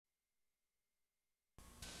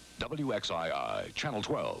WXII, Channel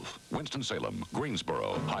 12, Winston-Salem,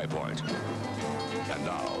 Greensboro, High Point. And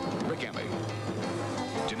now, Rick Emmy,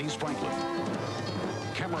 Denise Franklin,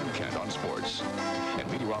 Cameron Kent on sports, and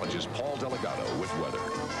meteorologist Paul Delegado with weather.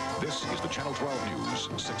 This is the Channel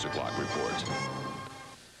 12 News 6 o'clock report.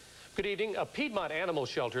 Good evening. A Piedmont animal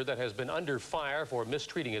shelter that has been under fire for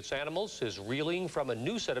mistreating its animals is reeling from a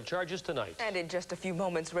new set of charges tonight. And in just a few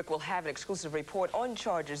moments, Rick will have an exclusive report on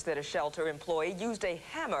charges that a shelter employee used a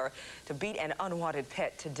hammer to beat an unwanted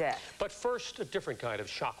pet to death. But first, a different kind of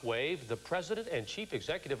shockwave. The president and chief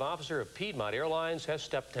executive officer of Piedmont Airlines has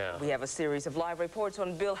stepped down. We have a series of live reports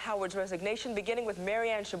on Bill Howard's resignation, beginning with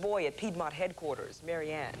Marianne Chaboy at Piedmont headquarters.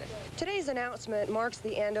 Marianne. Today's announcement marks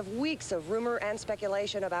the end of weeks of rumor and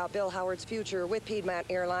speculation about Bill Howard's future with Piedmont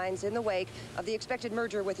Airlines in the wake of the expected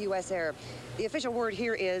merger with USAir. The official word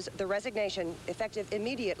here is the resignation, effective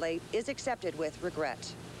immediately, is accepted with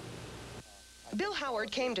regret. Bill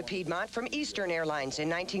Howard came to Piedmont from Eastern Airlines in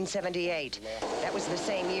 1978. That was the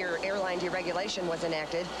same year airline deregulation was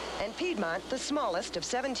enacted, and Piedmont, the smallest of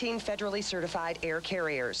 17 federally certified air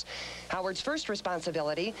carriers. Howard's first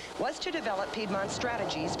responsibility was to develop Piedmont's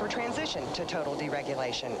strategies for transition to total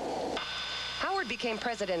deregulation. Howard became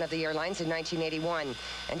president of the airlines in 1981,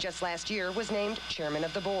 and just last year was named chairman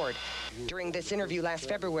of the board. During this interview last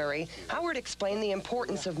February, Howard explained the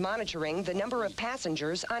importance of monitoring the number of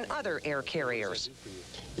passengers on other air carriers.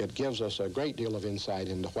 It gives us a great deal of insight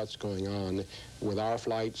into what's going on with our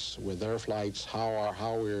flights, with their flights,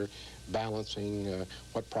 how we're balancing,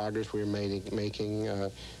 what progress we're making,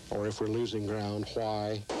 or if we're losing ground,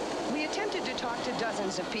 why. We attempted to talk to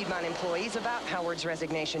dozens of Piedmont employees about Howard's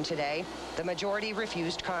resignation today. The majority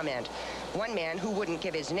refused comment. One man, who wouldn't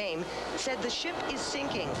give his name, said the ship is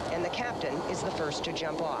sinking and the captain is the first to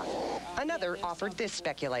jump off. Another offered this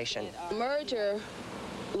speculation. Merger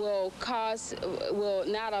will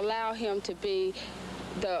not allow him to be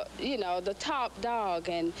the top dog,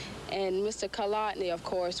 and Mr. Kolotny, of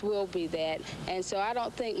course, will be that. And so I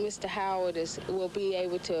don't think Mr. Howard will be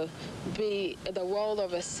able to be the role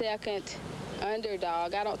of a second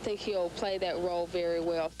underdog. I don't think he'll play that role very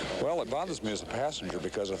well. Well, it bothers me as a passenger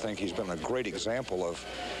because I think he's been a great example of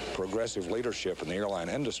progressive leadership in the airline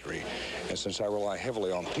industry. And since I rely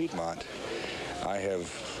heavily on Piedmont, I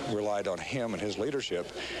have relied on him and his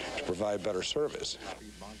leadership to provide better service.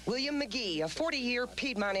 William McGee, a 40-year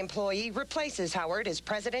Piedmont employee, replaces Howard as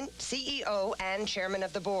president, CEO, and chairman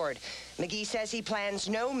of the board. McGee says he plans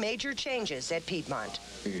no major changes at Piedmont.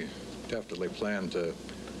 We definitely plan to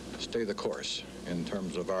stay the course in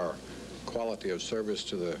terms of our quality of service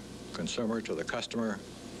to the consumer, to the customer,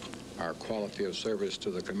 our quality of service to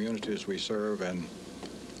the communities we serve, and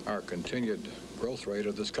our continued growth rate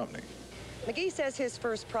of this company. McGee says his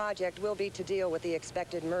first project will be to deal with the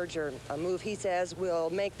expected merger, a move he says will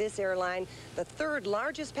make this airline the third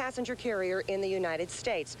largest passenger carrier in the United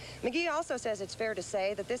States. McGee also says it's fair to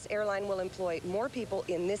say that this airline will employ more people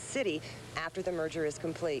in this city after the merger is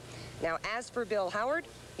complete. Now, as for Bill Howard,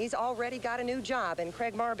 he's already got a new job, and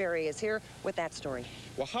Craig Marbury is here with that story.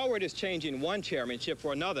 Well, Howard is changing one chairmanship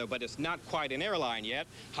for another, but it's not quite an airline yet.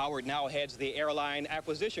 Howard now heads the Airline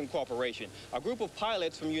Acquisition Corporation, a group of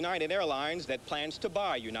pilots from United Airlines that plans to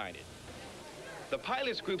buy United. The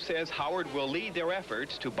pilots group says Howard will lead their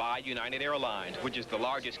efforts to buy United Airlines, which is the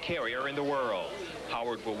largest carrier in the world.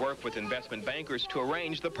 Howard will work with investment bankers to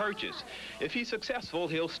arrange the purchase. If he's successful,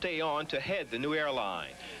 he'll stay on to head the new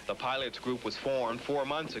airline. The pilots group was formed 4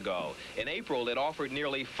 months ago. In April, it offered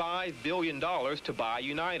nearly $5 billion to buy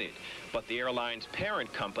United. But the airline's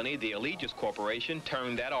parent company, the Allegiance Corporation,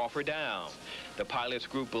 turned that offer down. The pilots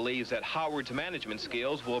group believes that Howard's management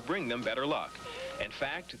skills will bring them better luck. In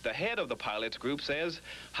fact, the head of the pilots group says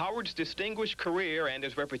Howard's distinguished career and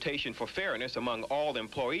his reputation for fairness among all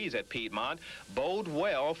employees at Piedmont bode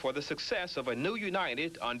well for the success of a new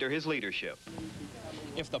United under his leadership.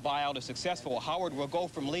 If the buyout is successful, Howard will go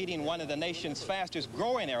from leading one of the nation's fastest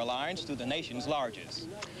growing airlines to the nation's largest.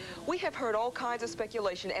 We have heard all kinds of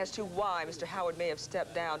speculation as to why Mr. Howard may have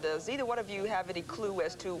stepped down. Does either one of you have any clue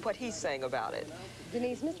as to what he's saying about it?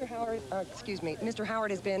 Denise, Mr.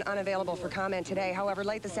 Howard has been unavailable for comment today. However,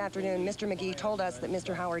 late this afternoon, Mr. McGee told us that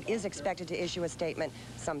Mr. Howard is expected to issue a statement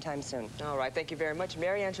sometime soon. All right, thank you very much.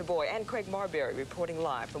 Marianne Chaboy and Craig Marbury reporting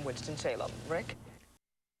live from Winston-Salem. Rick?